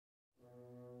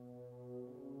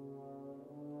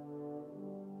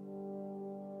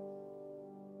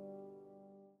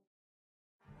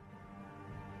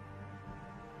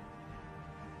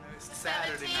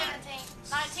Saturday night.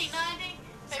 1990?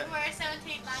 February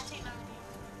 17th, 1990.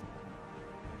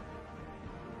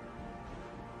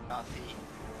 About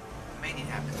the mating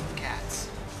habits of cats.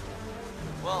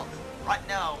 Well, right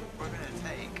now we're gonna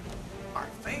take our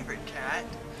favorite cat.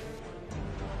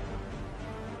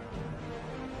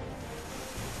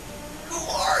 Who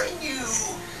are you?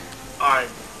 I'm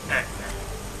Antman.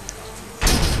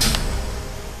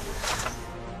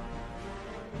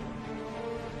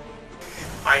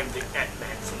 I am the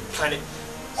Antman from planet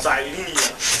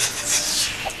Xylenia.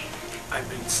 I've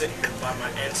been sent here by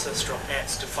my ancestral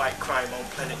ants to fight crime on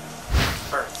planet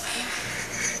Earth.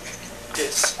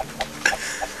 This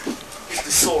is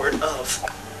the sword of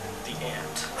the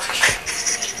ant.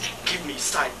 Give me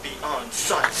sight beyond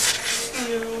sight.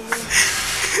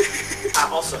 I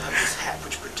also have this hat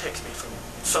which protects me from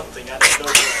something I don't know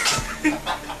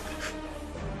what.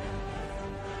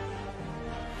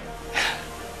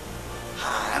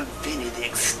 I'm Vinny the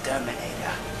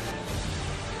Exterminator.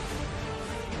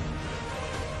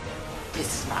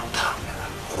 This is my partner,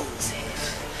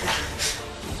 Joseph.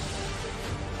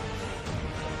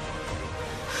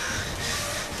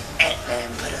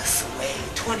 Antman put us away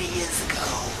 20 years ago,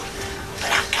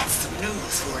 but I've got some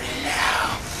news for you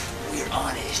now. We're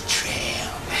on his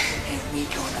trail, and we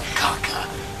gonna conquer.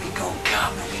 We gonna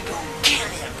come and we gonna kill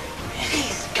him.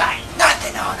 He's got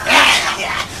nothing on him.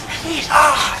 He's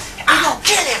ours. We gonna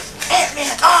kill him.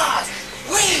 Antman's ours.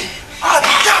 We are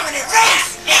the dominant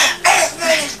race.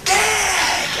 Antman is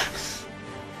dead.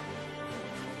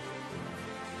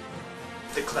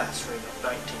 The class ring of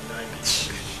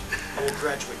 1990. I will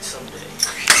graduate someday.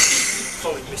 If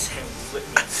only Miss Ham will let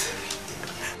me.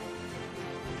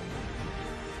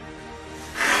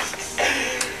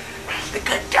 The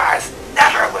good guys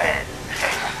never win.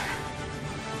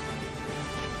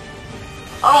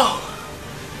 Oh,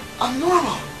 I'm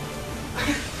normal.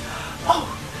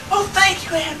 Oh, thank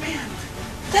you, Antman.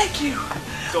 Thank you.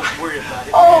 Don't worry about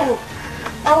it. Oh,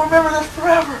 I'll remember this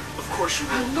forever. Of course you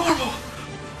will. I'm normal.